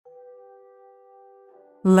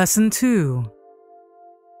Lesson 2.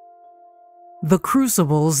 The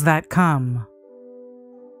Crucibles That Come.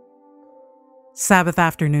 Sabbath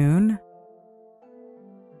Afternoon,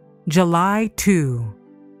 July 2.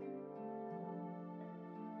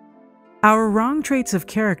 Our wrong traits of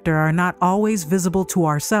character are not always visible to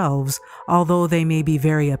ourselves, although they may be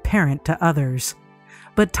very apparent to others.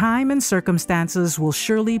 But time and circumstances will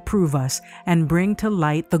surely prove us and bring to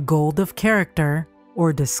light the gold of character,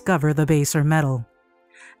 or discover the baser metal.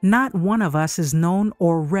 Not one of us is known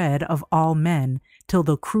or read of all men till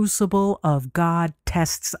the crucible of God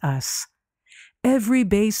tests us. Every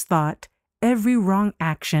base thought, every wrong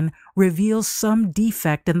action reveals some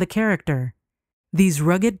defect in the character. These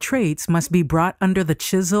rugged traits must be brought under the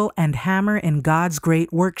chisel and hammer in God's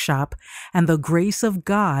great workshop, and the grace of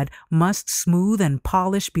God must smooth and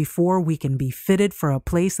polish before we can be fitted for a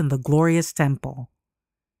place in the glorious temple.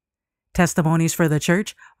 Testimonies for the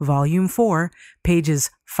Church, Volume 4, pages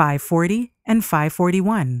 540 and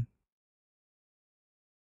 541.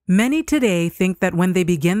 Many today think that when they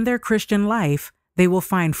begin their Christian life, they will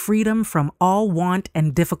find freedom from all want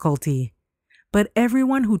and difficulty. But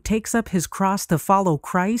everyone who takes up his cross to follow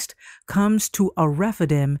Christ comes to a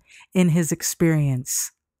rephidim in his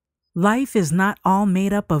experience. Life is not all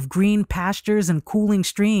made up of green pastures and cooling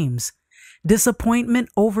streams. Disappointment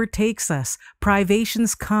overtakes us,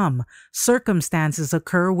 privations come, circumstances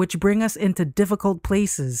occur which bring us into difficult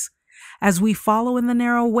places. As we follow in the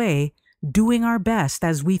narrow way, doing our best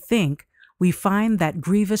as we think, we find that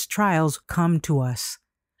grievous trials come to us.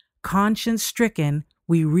 Conscience-stricken,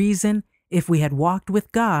 we reason, if we had walked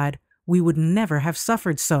with God, we would never have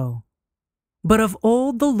suffered so. But of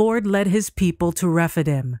old the Lord led his people to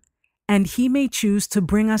Rephidim, and he may choose to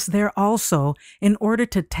bring us there also in order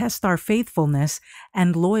to test our faithfulness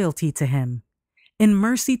and loyalty to him. In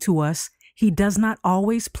mercy to us, he does not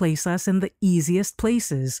always place us in the easiest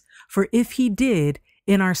places, for if he did,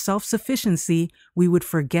 in our self-sufficiency, we would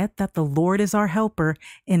forget that the Lord is our helper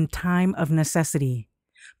in time of necessity.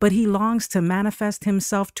 But he longs to manifest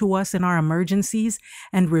himself to us in our emergencies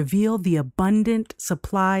and reveal the abundant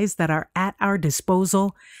supplies that are at our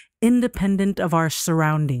disposal, independent of our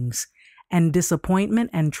surroundings. And disappointment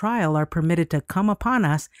and trial are permitted to come upon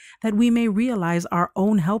us that we may realize our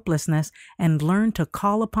own helplessness and learn to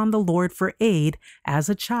call upon the Lord for aid as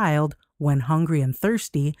a child, when hungry and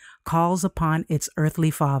thirsty, calls upon its earthly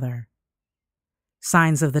father.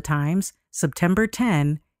 Signs of the Times, September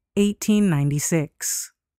 10,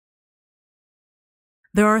 1896.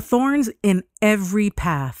 There are thorns in every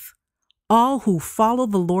path. All who follow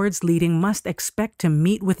the Lord's leading must expect to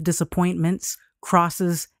meet with disappointments,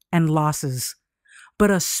 crosses, and losses.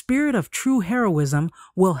 But a spirit of true heroism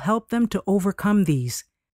will help them to overcome these.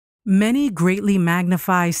 Many greatly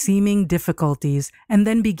magnify seeming difficulties and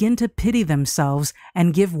then begin to pity themselves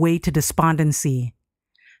and give way to despondency.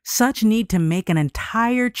 Such need to make an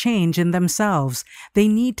entire change in themselves. They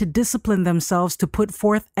need to discipline themselves to put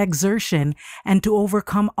forth exertion and to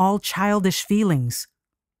overcome all childish feelings.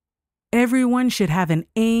 Everyone should have an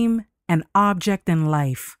aim, an object in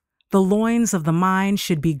life. The loins of the mind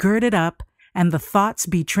should be girded up, and the thoughts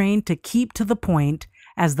be trained to keep to the point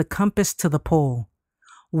as the compass to the pole.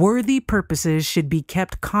 Worthy purposes should be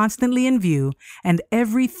kept constantly in view, and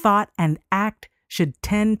every thought and act should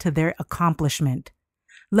tend to their accomplishment.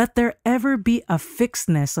 Let there ever be a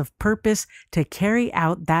fixedness of purpose to carry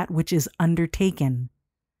out that which is undertaken.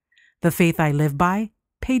 The Faith I Live By,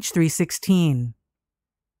 page 316.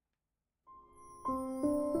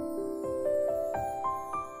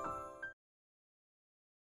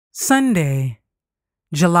 Sunday,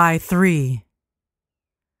 July 3.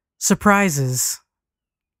 Surprises.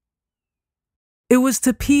 It was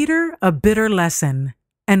to Peter a bitter lesson,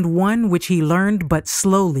 and one which he learned but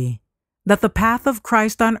slowly, that the path of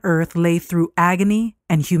Christ on earth lay through agony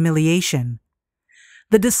and humiliation.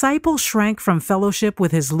 The disciple shrank from fellowship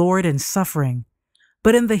with his Lord in suffering,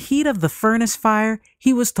 but in the heat of the furnace fire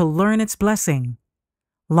he was to learn its blessing.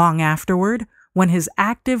 Long afterward, when his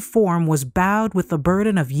active form was bowed with the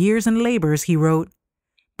burden of years and labors, he wrote,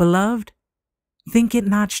 "Beloved, think it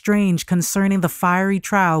not strange concerning the fiery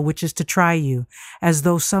trial which is to try you, as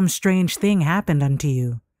though some strange thing happened unto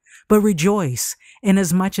you. But rejoice,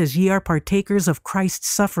 inasmuch as ye are partakers of Christ's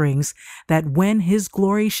sufferings, that when his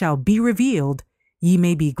glory shall be revealed, ye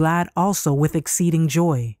may be glad also with exceeding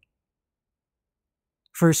joy."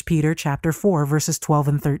 1 Peter chapter 4, verses 12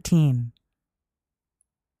 and 13.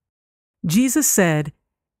 Jesus said,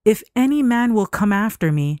 "If any man will come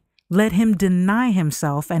after me, let him deny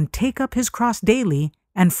himself and take up his cross daily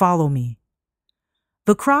and follow me."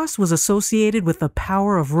 The cross was associated with the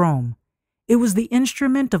power of Rome. It was the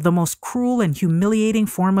instrument of the most cruel and humiliating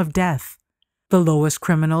form of death. The lowest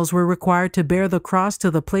criminals were required to bear the cross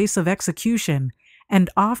to the place of execution, and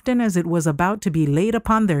often as it was about to be laid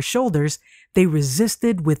upon their shoulders, they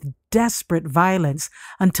resisted with desperate violence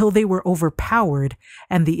until they were overpowered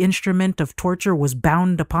and the instrument of torture was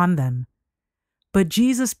bound upon them. But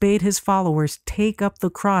Jesus bade his followers take up the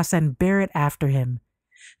cross and bear it after him.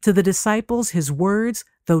 To the disciples, his words,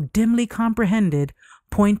 though dimly comprehended,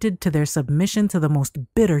 pointed to their submission to the most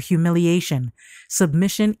bitter humiliation,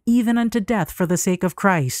 submission even unto death for the sake of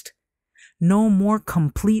Christ. No more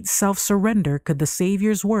complete self-surrender could the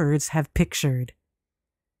Savior's words have pictured.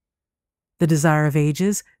 The Desire of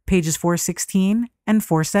Ages, pages 416 and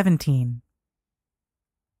 417.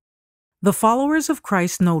 The followers of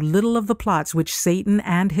Christ know little of the plots which Satan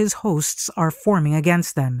and his hosts are forming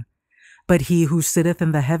against them. But he who sitteth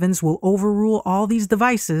in the heavens will overrule all these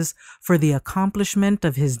devices for the accomplishment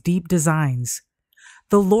of his deep designs.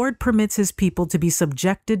 The Lord permits his people to be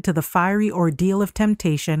subjected to the fiery ordeal of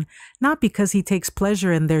temptation, not because he takes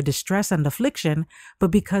pleasure in their distress and affliction,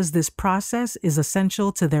 but because this process is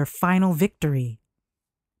essential to their final victory.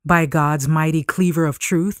 By God's mighty cleaver of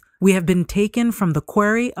truth, we have been taken from the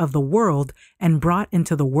quarry of the world and brought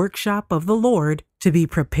into the workshop of the Lord to be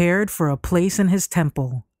prepared for a place in his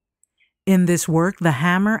temple. In this work, the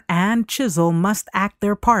hammer and chisel must act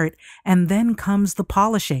their part, and then comes the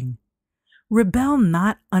polishing. Rebel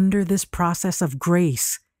not under this process of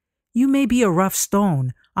grace. You may be a rough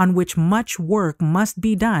stone on which much work must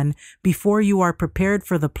be done before you are prepared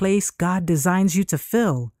for the place God designs you to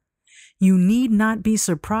fill. You need not be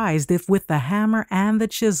surprised if with the hammer and the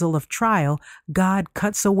chisel of trial, God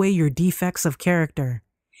cuts away your defects of character.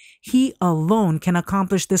 He alone can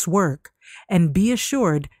accomplish this work, and be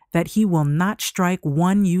assured that he will not strike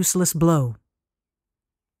one useless blow.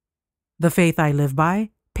 The Faith I Live By,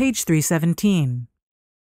 page 317.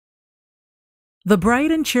 The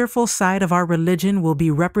bright and cheerful side of our religion will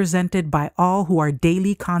be represented by all who are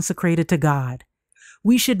daily consecrated to God.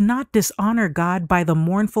 We should not dishonor God by the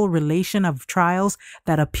mournful relation of trials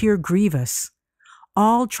that appear grievous.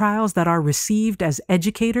 All trials that are received as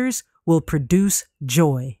educators will produce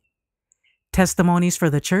joy. Testimonies for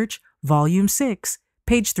the Church, Volume 6,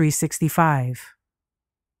 page 365.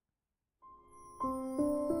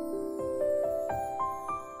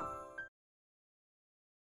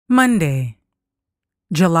 Monday,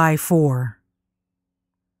 July 4.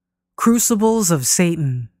 Crucibles of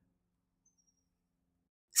Satan.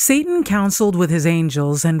 Satan counseled with his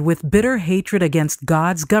angels and with bitter hatred against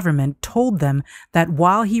God's government told them that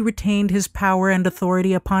while he retained his power and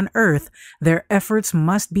authority upon earth, their efforts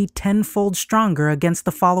must be tenfold stronger against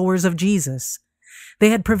the followers of Jesus. They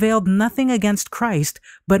had prevailed nothing against Christ,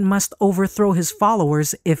 but must overthrow his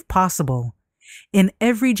followers if possible. In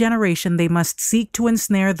every generation they must seek to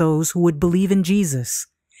ensnare those who would believe in Jesus.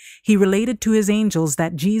 He related to his angels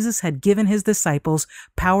that Jesus had given his disciples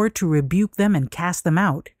power to rebuke them and cast them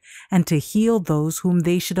out, and to heal those whom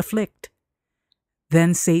they should afflict.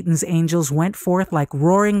 Then Satan's angels went forth like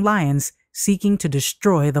roaring lions, seeking to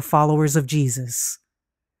destroy the followers of Jesus.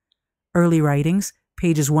 Early Writings,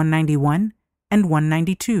 pages 191 and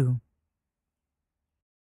 192.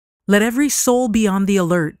 Let every soul be on the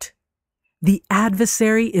alert. The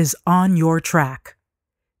adversary is on your track.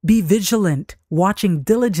 Be vigilant, watching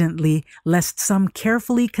diligently, lest some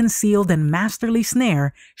carefully concealed and masterly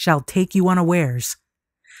snare shall take you unawares.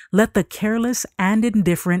 Let the careless and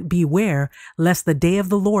indifferent beware, lest the day of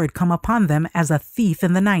the Lord come upon them as a thief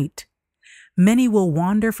in the night. Many will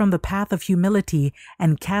wander from the path of humility,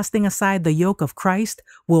 and casting aside the yoke of Christ,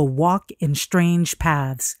 will walk in strange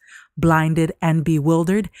paths. Blinded and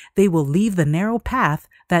bewildered, they will leave the narrow path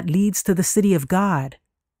that leads to the city of God.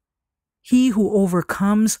 He who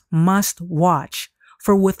overcomes must watch,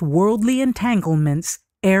 for with worldly entanglements,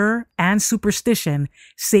 error, and superstition,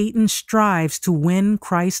 Satan strives to win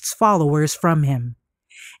Christ's followers from him.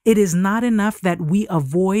 It is not enough that we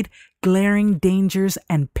avoid glaring dangers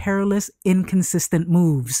and perilous, inconsistent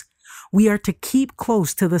moves. We are to keep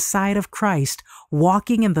close to the side of Christ,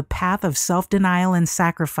 walking in the path of self-denial and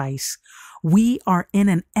sacrifice. We are in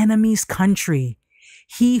an enemy's country.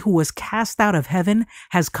 He who was cast out of heaven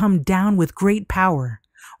has come down with great power.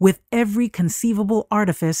 With every conceivable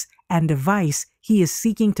artifice and device, he is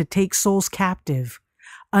seeking to take souls captive.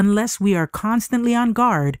 Unless we are constantly on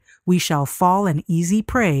guard, we shall fall an easy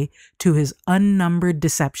prey to his unnumbered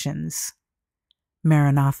deceptions.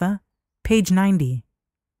 Maranatha, page 90.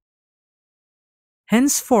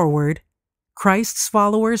 Henceforward, Christ's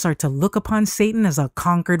followers are to look upon Satan as a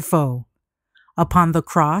conquered foe. Upon the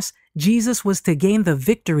cross, Jesus was to gain the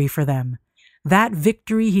victory for them. That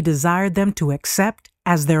victory he desired them to accept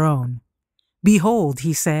as their own. Behold,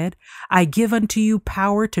 he said, I give unto you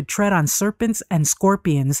power to tread on serpents and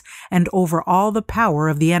scorpions and over all the power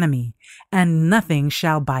of the enemy, and nothing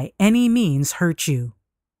shall by any means hurt you.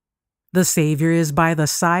 The Savior is by the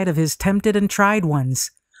side of his tempted and tried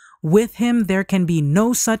ones. With him there can be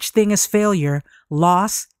no such thing as failure,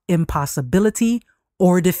 loss, impossibility,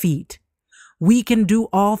 or defeat. We can do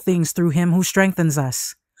all things through him who strengthens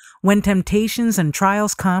us. When temptations and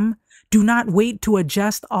trials come, do not wait to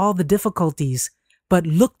adjust all the difficulties, but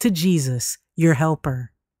look to Jesus, your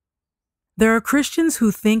helper. There are Christians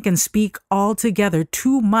who think and speak altogether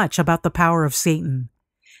too much about the power of Satan.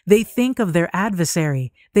 They think of their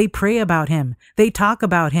adversary, they pray about him, they talk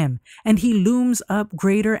about him, and he looms up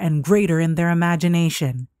greater and greater in their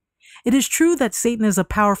imagination. It is true that Satan is a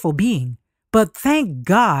powerful being, but thank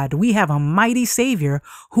God we have a mighty Savior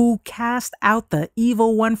who cast out the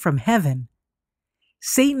evil one from heaven.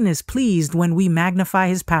 Satan is pleased when we magnify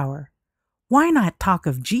his power. Why not talk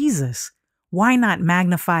of Jesus? Why not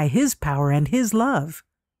magnify his power and his love?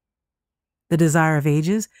 The Desire of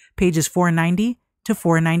Ages, pages 490 to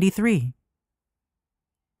 493.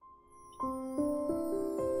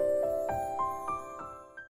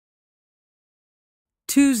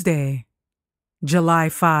 Tuesday, July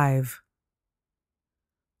 5.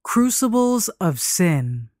 Crucibles of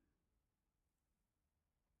Sin.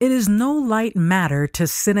 It is no light matter to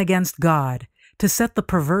sin against God, to set the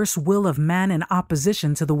perverse will of man in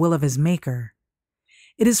opposition to the will of his Maker.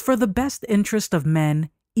 It is for the best interest of men,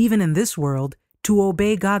 even in this world, to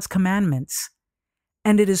obey God's commandments.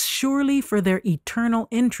 And it is surely for their eternal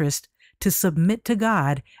interest to submit to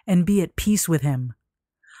God and be at peace with him.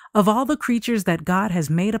 Of all the creatures that God has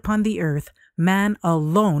made upon the earth, man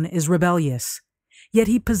alone is rebellious. Yet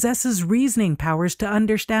he possesses reasoning powers to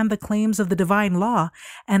understand the claims of the divine law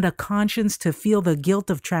and a conscience to feel the guilt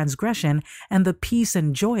of transgression and the peace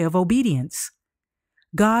and joy of obedience.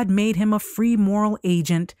 God made him a free moral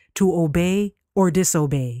agent to obey or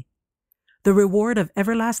disobey. The reward of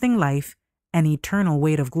everlasting life, an eternal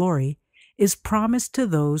weight of glory, is promised to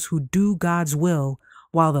those who do God's will,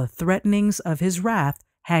 while the threatenings of his wrath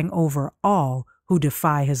hang over all who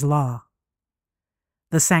defy his law.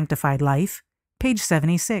 The Sanctified Life, page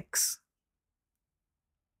 76.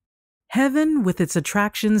 Heaven with its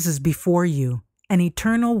attractions is before you, an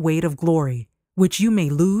eternal weight of glory, which you may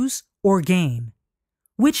lose or gain.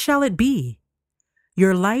 Which shall it be?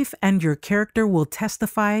 Your life and your character will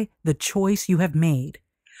testify the choice you have made.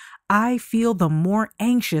 I feel the more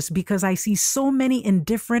anxious because I see so many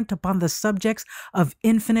indifferent upon the subjects of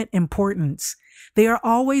infinite importance. They are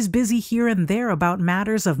always busy here and there about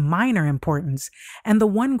matters of minor importance, and the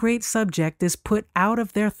one great subject is put out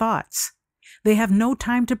of their thoughts. They have no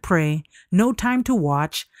time to pray, no time to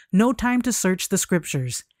watch, no time to search the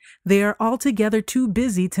scriptures. They are altogether too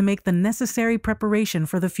busy to make the necessary preparation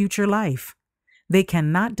for the future life. They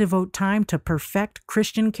cannot devote time to perfect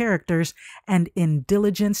Christian characters and in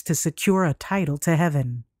diligence to secure a title to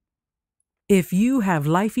heaven. If you have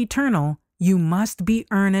life eternal, you must be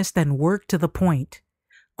earnest and work to the point.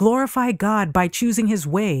 Glorify God by choosing his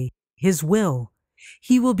way, his will.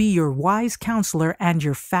 He will be your wise counselor and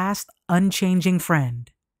your fast, unchanging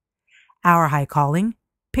friend. Our High Calling,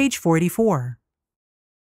 page 44.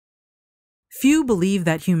 Few believe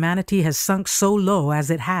that humanity has sunk so low as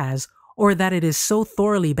it has, or that it is so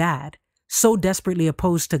thoroughly bad, so desperately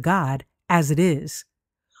opposed to God as it is.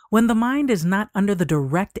 When the mind is not under the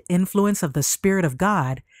direct influence of the Spirit of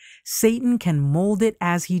God, Satan can mold it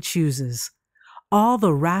as he chooses. All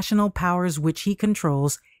the rational powers which he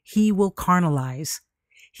controls, he will carnalize.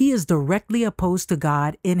 He is directly opposed to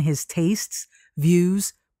God in his tastes,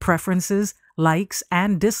 views, preferences, likes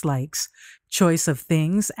and dislikes, choice of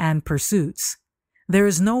things and pursuits. There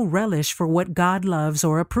is no relish for what God loves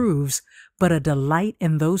or approves, but a delight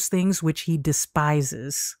in those things which he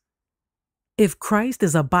despises. If Christ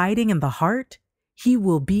is abiding in the heart, he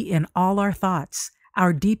will be in all our thoughts.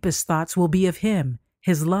 Our deepest thoughts will be of him,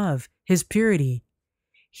 his love, his purity.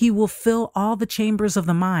 He will fill all the chambers of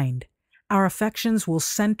the mind. Our affections will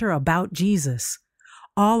center about Jesus.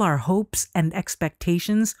 All our hopes and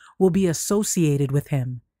expectations will be associated with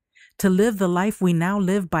him. To live the life we now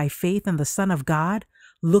live by faith in the Son of God,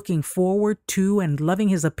 looking forward to and loving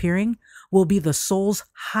his appearing, will be the soul's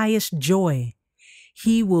highest joy.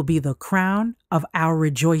 He will be the crown of our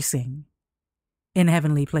rejoicing. In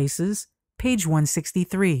Heavenly Places, page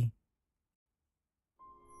 163.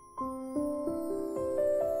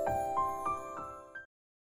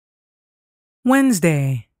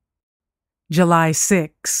 Wednesday, July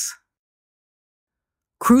 6.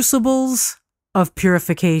 Crucibles of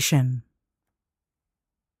Purification.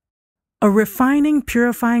 A refining,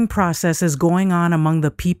 purifying process is going on among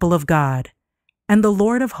the people of God, and the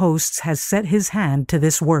Lord of hosts has set his hand to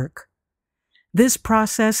this work. This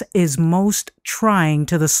process is most trying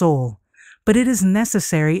to the soul, but it is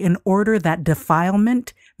necessary in order that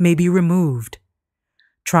defilement may be removed.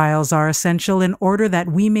 Trials are essential in order that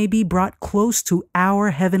we may be brought close to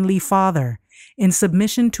our Heavenly Father, in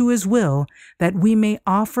submission to his will, that we may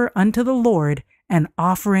offer unto the Lord an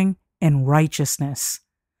offering in righteousness.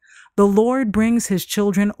 The Lord brings his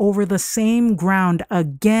children over the same ground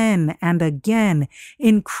again and again,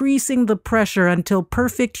 increasing the pressure until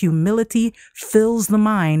perfect humility fills the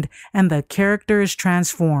mind and the character is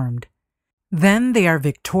transformed. Then they are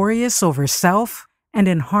victorious over self and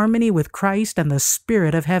in harmony with Christ and the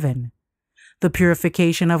Spirit of heaven. The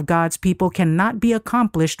purification of God's people cannot be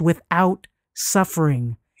accomplished without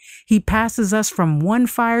suffering. He passes us from one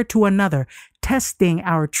fire to another, testing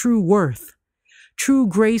our true worth. True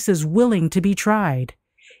grace is willing to be tried.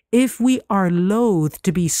 If we are loath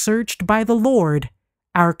to be searched by the Lord,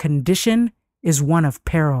 our condition is one of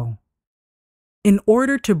peril. In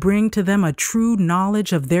order to bring to them a true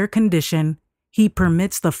knowledge of their condition, he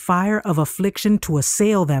permits the fire of affliction to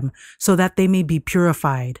assail them so that they may be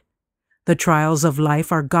purified. The trials of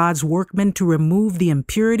life are God's workmen to remove the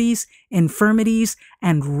impurities, infirmities,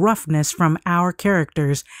 and roughness from our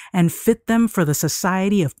characters and fit them for the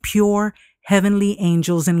society of pure, heavenly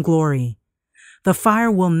angels in glory. The fire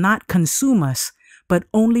will not consume us, but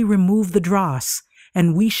only remove the dross,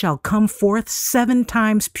 and we shall come forth 7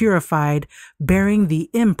 times purified, bearing the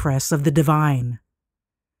impress of the divine.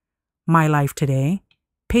 My Life Today,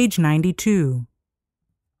 page 92.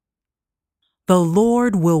 The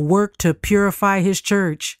Lord will work to purify his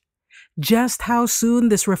church. Just how soon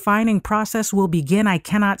this refining process will begin, I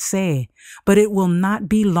cannot say, but it will not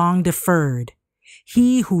be long deferred.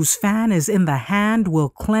 He whose fan is in the hand will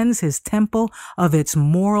cleanse his temple of its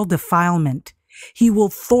moral defilement. He will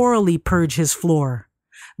thoroughly purge his floor.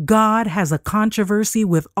 God has a controversy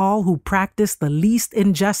with all who practice the least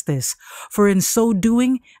injustice, for in so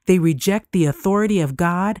doing they reject the authority of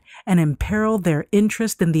God and imperil their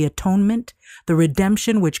interest in the atonement, the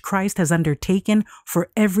redemption which Christ has undertaken for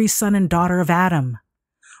every son and daughter of Adam.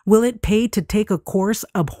 Will it pay to take a course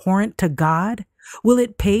abhorrent to God? Will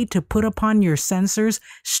it pay to put upon your censers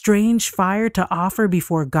strange fire to offer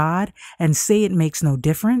before God and say it makes no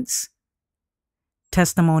difference?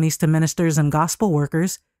 Testimonies to Ministers and Gospel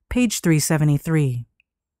Workers, page 373.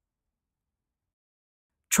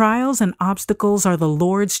 Trials and obstacles are the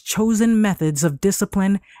Lord's chosen methods of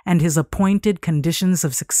discipline and his appointed conditions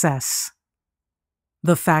of success.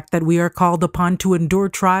 The fact that we are called upon to endure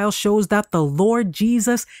trials shows that the Lord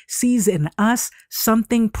Jesus sees in us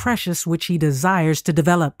something precious which he desires to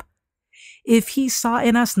develop. If he saw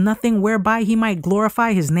in us nothing whereby he might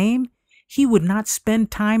glorify his name, he would not spend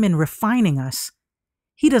time in refining us.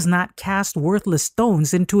 He does not cast worthless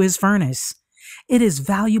stones into his furnace. It is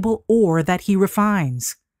valuable ore that he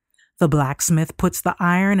refines. The blacksmith puts the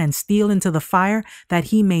iron and steel into the fire that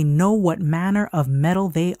he may know what manner of metal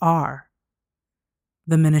they are.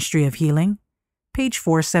 The Ministry of Healing, page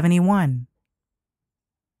 471.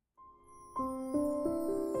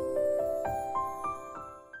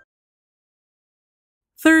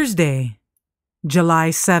 Thursday, July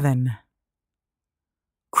 7.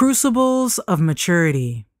 Crucibles of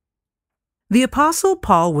Maturity. The Apostle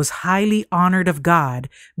Paul was highly honored of God,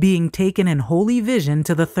 being taken in holy vision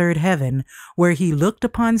to the third heaven, where he looked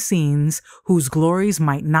upon scenes whose glories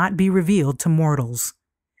might not be revealed to mortals.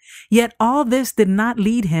 Yet all this did not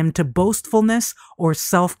lead him to boastfulness or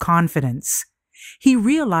self-confidence. He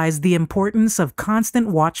realized the importance of constant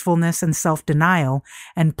watchfulness and self-denial,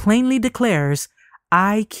 and plainly declares,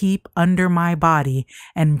 I keep under my body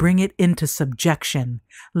and bring it into subjection,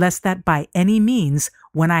 lest that by any means,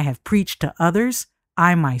 when I have preached to others,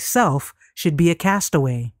 I myself should be a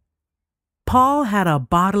castaway. Paul had a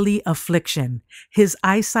bodily affliction. His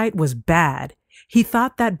eyesight was bad. He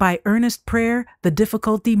thought that by earnest prayer the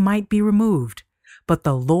difficulty might be removed. But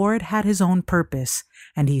the Lord had his own purpose,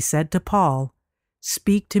 and he said to Paul,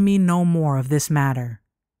 Speak to me no more of this matter.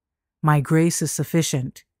 My grace is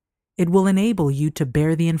sufficient. It will enable you to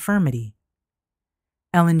bear the infirmity.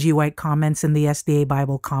 Ellen G. White comments in the SDA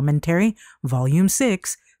Bible Commentary, Volume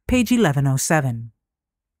 6, page 1107.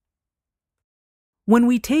 When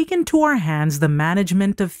we take into our hands the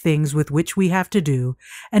management of things with which we have to do,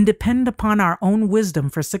 and depend upon our own wisdom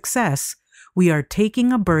for success, we are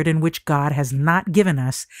taking a burden which God has not given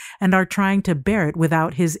us, and are trying to bear it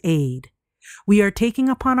without his aid. We are taking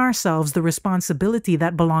upon ourselves the responsibility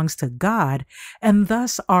that belongs to God, and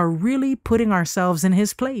thus are really putting ourselves in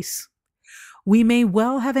his place. We may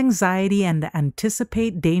well have anxiety and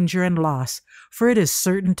anticipate danger and loss, for it is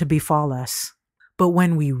certain to befall us. But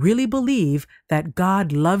when we really believe that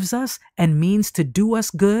God loves us and means to do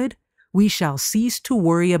us good, we shall cease to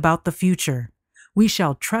worry about the future. We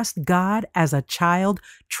shall trust God as a child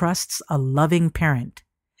trusts a loving parent.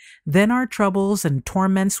 Then our troubles and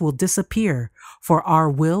torments will disappear, for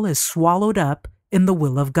our will is swallowed up in the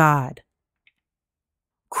will of God.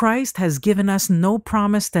 Christ has given us no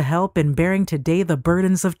promise to help in bearing today the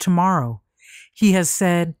burdens of tomorrow. He has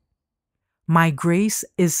said, "My grace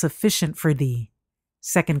is sufficient for thee."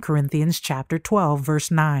 2 Corinthians chapter 12,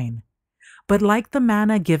 verse 9. But like the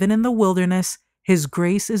manna given in the wilderness, His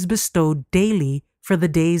grace is bestowed daily for the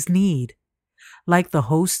day's need. Like the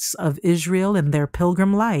hosts of Israel in their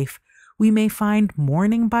pilgrim life, we may find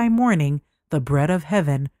morning by morning the bread of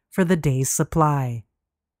heaven for the day's supply.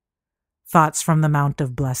 Thoughts from the Mount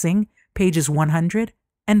of Blessing, pages 100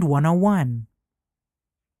 and 101.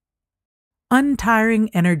 Untiring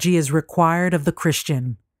energy is required of the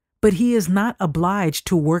Christian, but he is not obliged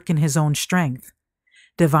to work in his own strength.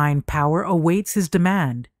 Divine power awaits his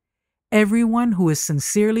demand. Everyone who is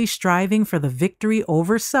sincerely striving for the victory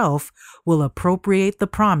over self will appropriate the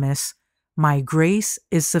promise, "My grace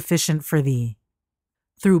is sufficient for thee."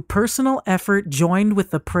 Through personal effort joined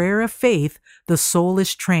with the prayer of faith, the soul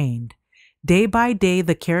is trained. Day by day,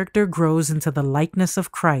 the character grows into the likeness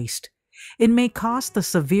of Christ. It may cost a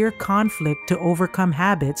severe conflict to overcome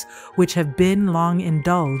habits which have been long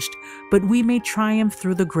indulged, but we may triumph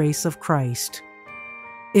through the grace of Christ.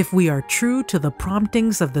 If we are true to the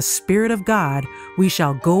promptings of the Spirit of God, we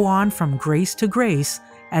shall go on from grace to grace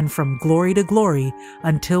and from glory to glory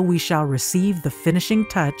until we shall receive the finishing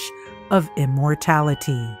touch of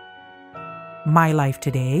immortality. My Life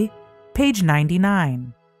Today, page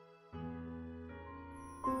 99.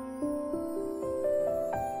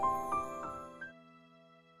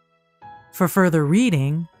 For further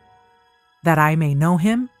reading, That I May Know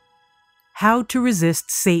Him, How to Resist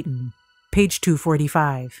Satan, page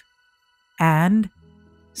 245, and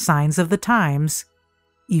Signs of the Times,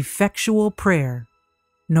 Effectual Prayer,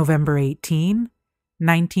 November 18,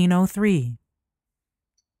 1903.